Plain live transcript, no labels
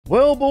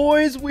Well,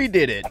 boys, we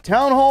did it.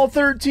 Town Hall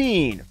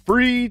 13,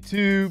 free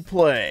to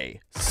play.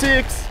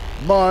 6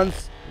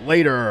 months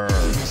later.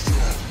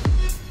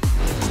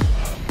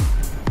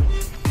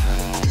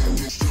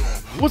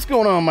 What's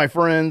going on, my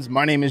friends?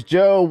 My name is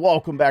Joe.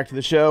 Welcome back to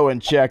the show,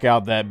 and check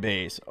out that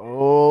base.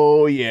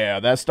 Oh yeah,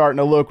 that's starting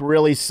to look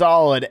really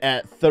solid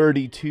at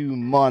 32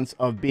 months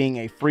of being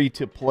a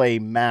free-to-play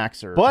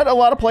maxer. But a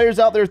lot of players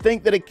out there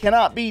think that it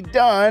cannot be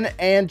done,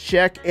 and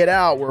check it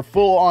out. We're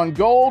full on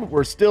gold,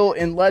 we're still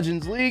in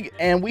Legends League,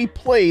 and we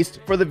placed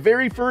for the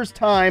very first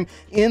time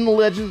in the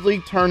Legends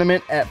League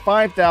tournament at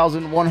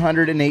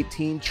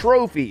 5,118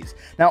 trophies.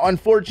 Now,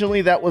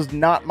 unfortunately, that was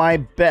not my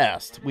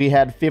best. We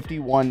had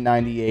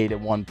 5198 at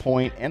one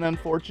point, and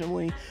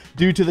unfortunately,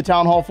 due to the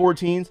Town Hall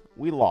 14s,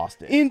 we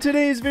lost it. In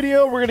today's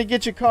video, we're going to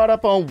get you caught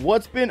up on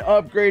what's been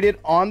upgraded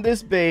on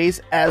this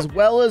base, as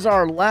well as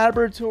our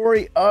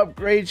laboratory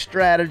upgrade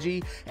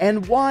strategy,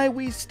 and why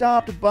we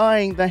stopped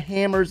buying the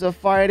hammers of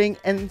fighting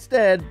and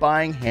instead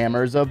buying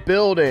hammers of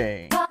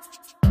building.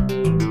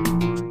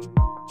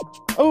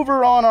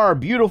 Over on our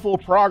beautiful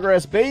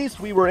progress base,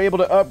 we were able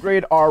to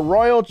upgrade our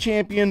Royal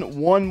Champion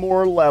one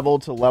more level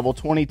to level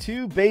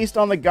 22 based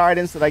on the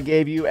guidance that I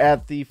gave you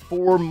at the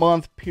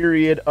 4-month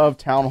period of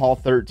Town Hall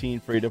 13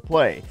 free to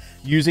play,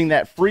 using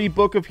that free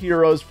book of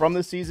heroes from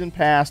the season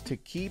pass to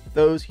keep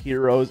those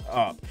heroes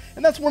up.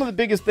 And that's one of the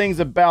biggest things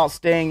about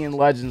staying in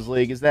Legends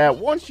League, is that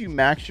once you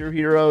max your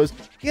heroes,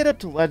 get up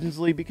to Legends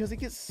League because it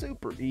gets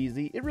super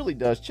easy. It really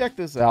does. Check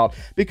this out,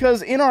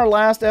 because in our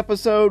last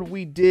episode,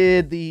 we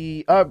did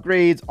the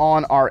upgrades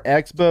on our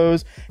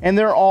X-Bows, and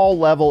they're all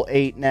level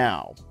 8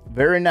 now.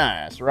 Very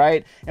nice,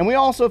 right? And we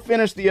also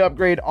finished the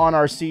upgrade on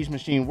our Siege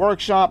Machine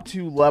Workshop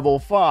to level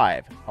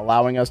 5,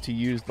 allowing us to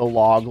use the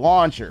log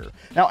launcher.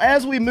 Now,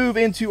 as we move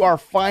into our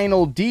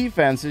final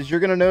defenses, you're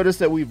going to notice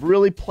that we've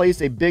really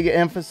placed a big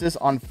emphasis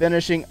on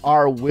finishing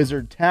our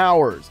wizard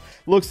towers.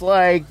 Looks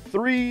like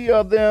 2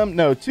 of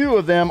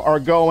them are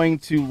going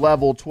to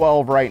level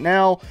 12 right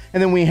now,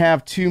 and then we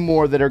have 2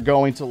 more that are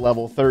going to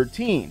level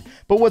 13.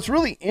 But what's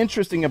really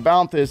interesting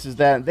about this is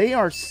that they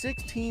are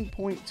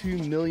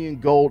 16.2 million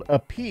gold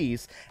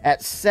apiece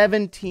at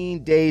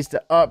 17 days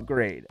to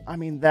upgrade. I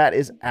mean, that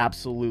is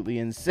absolutely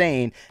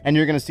insane, and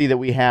you're going to see that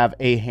we have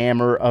a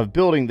hammer of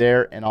building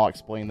there, and I'll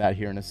explain that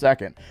here in a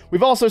second.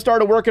 We've also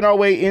started working our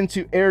way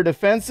into air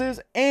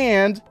defenses,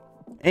 and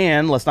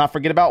let's not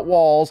forget about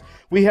walls.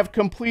 We have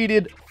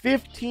completed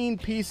 15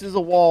 pieces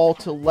of wall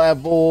to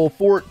level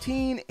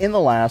 14 in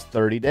the last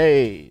 30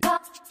 days.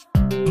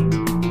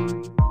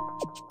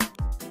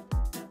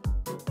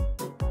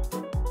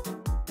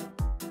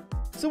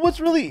 So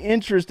what's really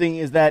interesting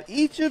is that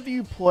each of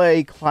you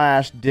play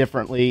Clash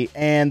differently,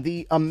 and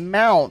the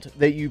amount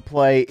that you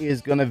play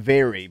is going to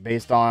vary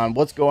based on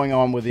what's going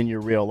on within your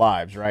real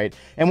lives, right?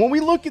 And when we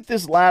look at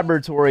this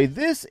laboratory,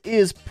 this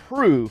is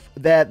proof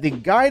that the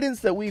guidance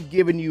that we've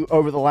given you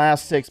over the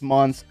last 6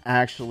 months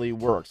actually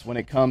works when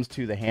it comes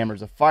to the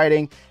hammers of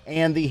fighting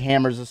and the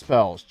hammers of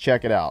spells.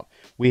 Check it out.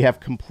 We have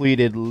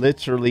completed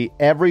literally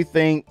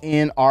everything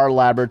in our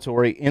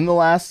laboratory in the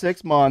last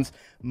 6 months,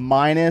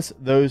 minus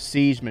those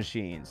siege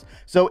machines.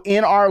 So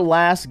in our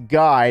last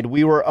guide,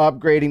 we were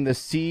upgrading the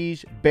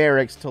siege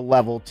barracks to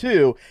level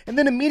 2, and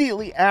then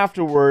immediately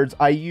afterwards,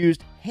 I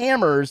used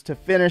hammers to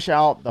finish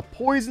out the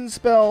poison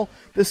spell,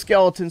 the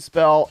skeleton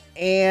spell,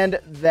 and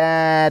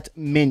that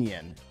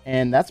minion.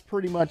 And that's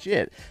pretty much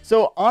it.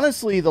 So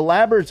honestly, the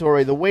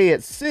laboratory, the way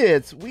it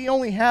sits, we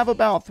only have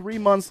about 3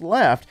 months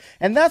left,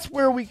 and that's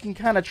where we can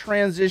kind of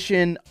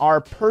transition our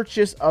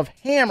purchase of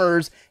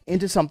hammers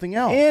into something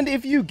else. And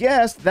if you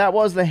guessed that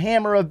was the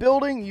hammer of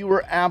building, you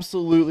were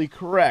absolutely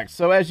correct.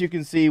 So as you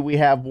can see, we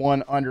have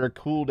one under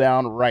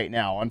cooldown right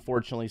now.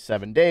 Unfortunately,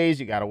 7 days.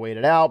 You got to wait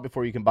it out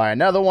before you can buy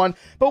another one.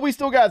 But we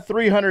still got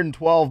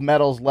 312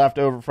 medals left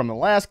over from the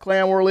last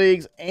Clan War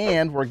Leagues,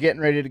 and we're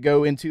getting ready to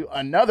go into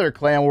another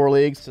Clan War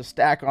Leagues to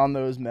stack on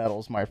those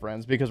medals, my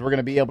friends, because we're going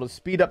to be able to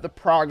speed up the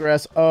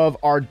progress of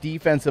our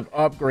defensive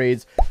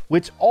upgrades,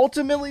 which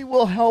ultimately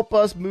will help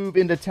us move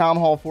into Town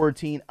Hall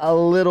 14 a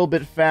little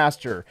bit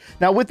faster.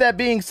 Now, with that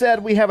being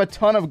said, we have a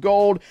ton of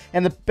gold,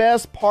 and the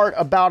best part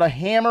about a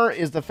hammer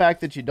is the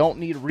fact that you don't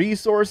need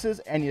resources,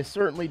 and you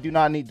certainly do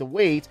not need to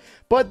wait,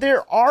 but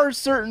there are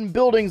certain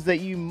buildings that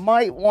you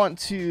might want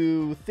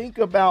to think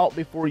about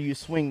before you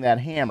swing that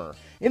hammer.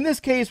 In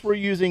this case, we're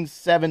using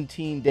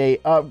 17-day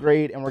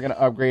upgrade, and we're going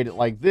to upgrade it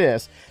like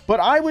this. But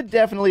I would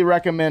definitely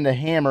recommend a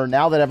hammer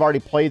now that I've already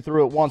played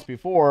through it once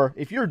before.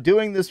 If you're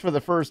doing this for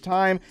the first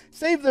time,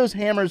 save those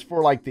hammers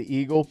for like the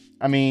Eagle.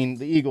 I mean,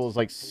 the Eagle is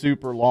like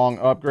super long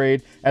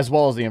upgrade, as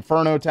well as the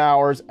Inferno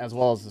Towers, as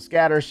well as the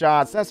Scatter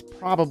Shots. That's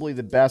probably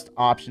the best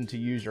option to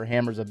use your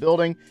hammers of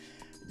building.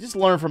 Just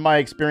learn from my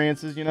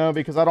experiences, you know,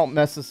 because I don't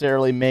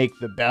necessarily make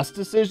the best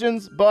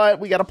decisions, but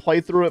we got to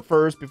play through it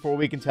first before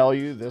we can tell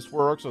you this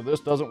works or this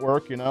doesn't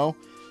work, you know.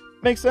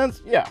 Make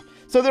sense? Yeah.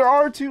 So there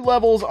are 2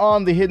 levels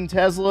on the hidden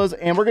Teslas,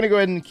 and we're going to go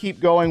ahead and keep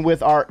going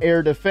with our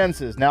air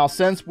defenses. Now,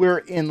 since we're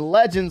in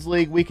Legends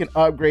League, we can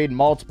upgrade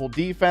multiple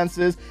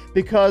defenses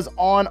because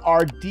on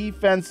our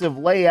defensive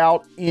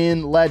layout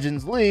in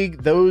Legends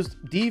League, those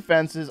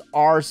defenses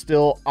are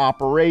still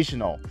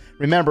operational.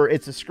 Remember,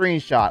 it's a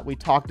screenshot. We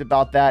talked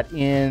about that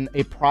in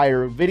a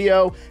prior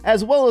video,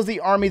 as well as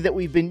the army that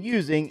we've been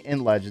using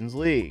in Legends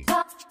League.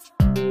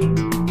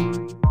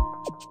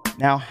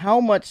 Now, how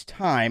much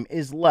time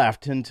is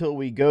left until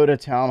we go to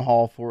Town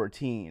Hall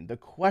 14? The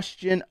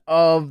question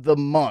of the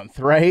month,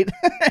 right?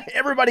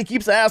 Everybody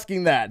keeps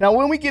asking that. Now,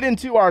 when we get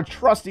into our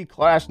trusty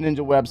Clash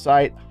Ninja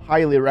website,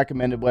 highly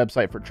recommended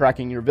website for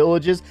tracking your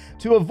villages,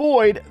 to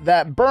avoid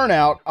that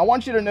burnout, I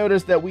want you to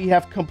notice that we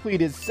have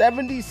completed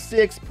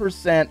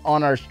 76%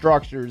 on our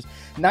structures,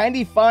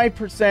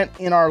 95%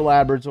 in our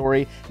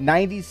laboratory,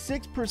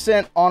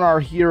 96% on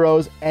our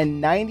heroes,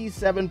 and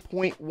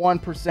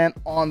 97.1%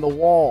 on the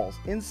walls.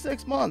 In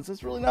 6 months,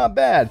 that's really not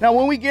bad. Now,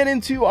 when we get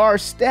into our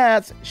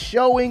stats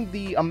showing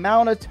the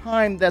amount of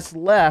time that's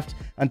left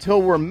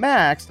until we're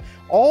maxed,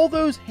 all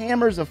those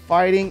hammers of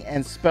fighting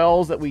and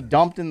spells that we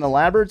dumped in the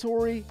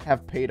laboratory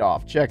have paid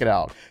off. Check it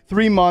out.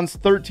 3 months,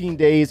 13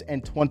 days,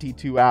 and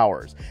 22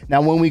 hours.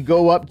 Now, when we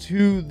go up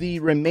to the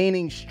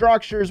remaining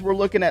structures, we're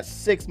looking at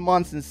 6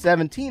 months and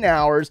 17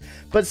 hours.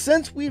 But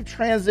since we've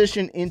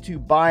transitioned into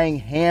buying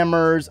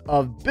hammers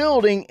of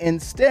building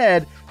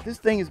instead, this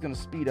thing is going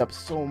to speed up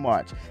so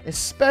much,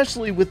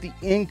 especially with the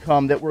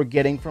income that we're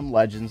getting from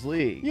Legends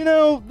League. You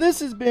know, this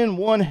has been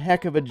one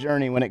heck of a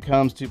journey when it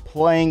comes to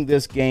playing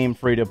this game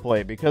free to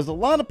play, because a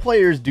lot of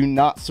players do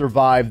not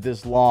survive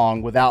this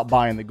long without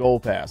buying the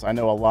Gold Pass. I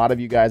know a lot of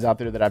you guys out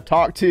there that I've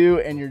talked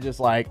to, and you're just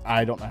like,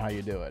 I don't know how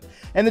you do it.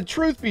 And the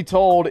truth be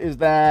told is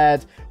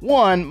that,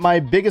 one, my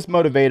biggest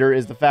motivator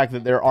is the fact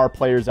that there are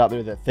players out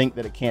there that think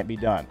that it can't be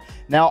done.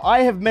 Now,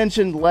 I have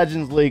mentioned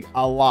Legends League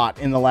a lot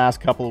in the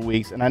last couple of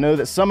weeks, and I know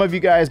that some of you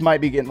guys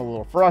might be getting a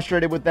little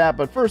frustrated with that,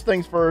 but first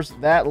things first,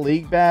 that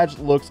league badge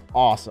looks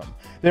awesome.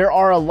 There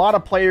are a lot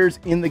of players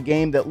in the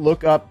game that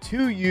look up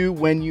to you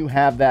when you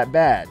have that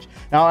badge.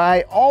 Now,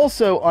 I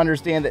also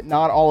understand that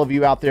not all of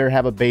you out there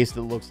have a base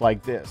that looks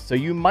like this, so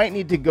you might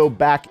need to go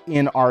back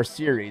in our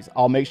series.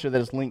 I'll make sure that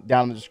it's linked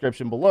down in the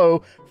description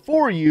below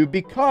for you,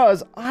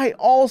 because I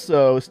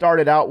also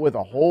started out with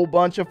a whole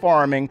bunch of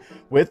farming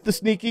with the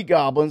Sneaky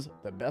Goblins,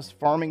 the best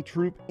farming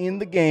troop in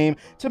the game,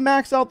 to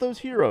max out those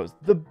heroes.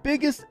 The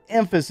biggest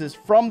emphasis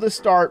from the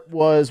start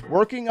was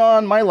working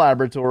on my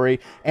laboratory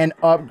and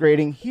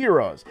upgrading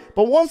heroes.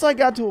 But once I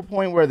got to a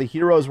point where the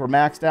heroes were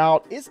maxed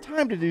out, it's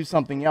time to do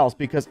something else,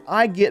 because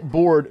I get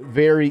bored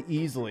very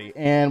easily.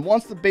 And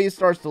once the base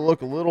starts to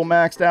look a little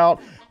maxed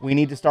out, we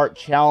need to start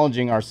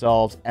challenging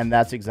ourselves, and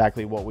that's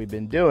exactly what we've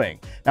been doing.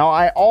 Now,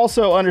 I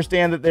also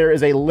understand that there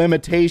is a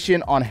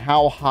limitation on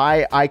how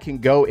high I can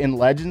go in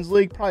Legends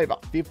League, probably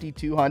about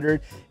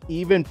 5,200,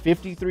 even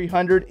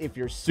 5,300 if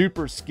you're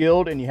super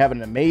skilled and you have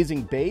an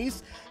amazing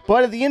base.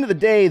 But at the end of the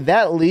day,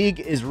 that league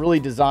is really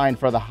designed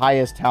for the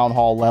highest Town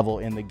Hall level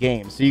in the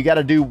game. So you got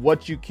to do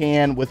what you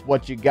can with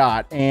what you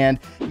got. And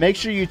make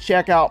sure you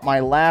check out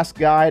my last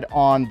guide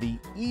on the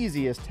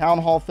easiest Town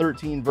Hall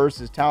 13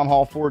 versus Town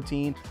Hall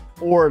 14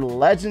 or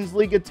Legends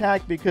League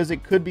attack, because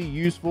it could be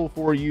useful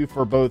for you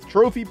for both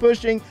trophy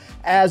pushing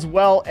as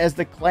well as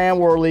the Clan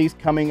War Leagues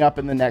coming up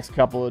in the next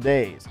couple of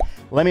days.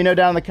 Let me know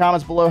down in the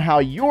comments below how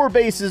your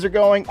bases are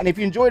going, and if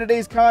you enjoyed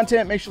today's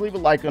content, make sure to leave a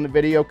like on the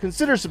video,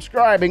 consider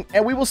subscribing,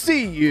 and we will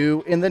see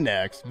you in the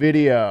next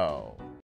video.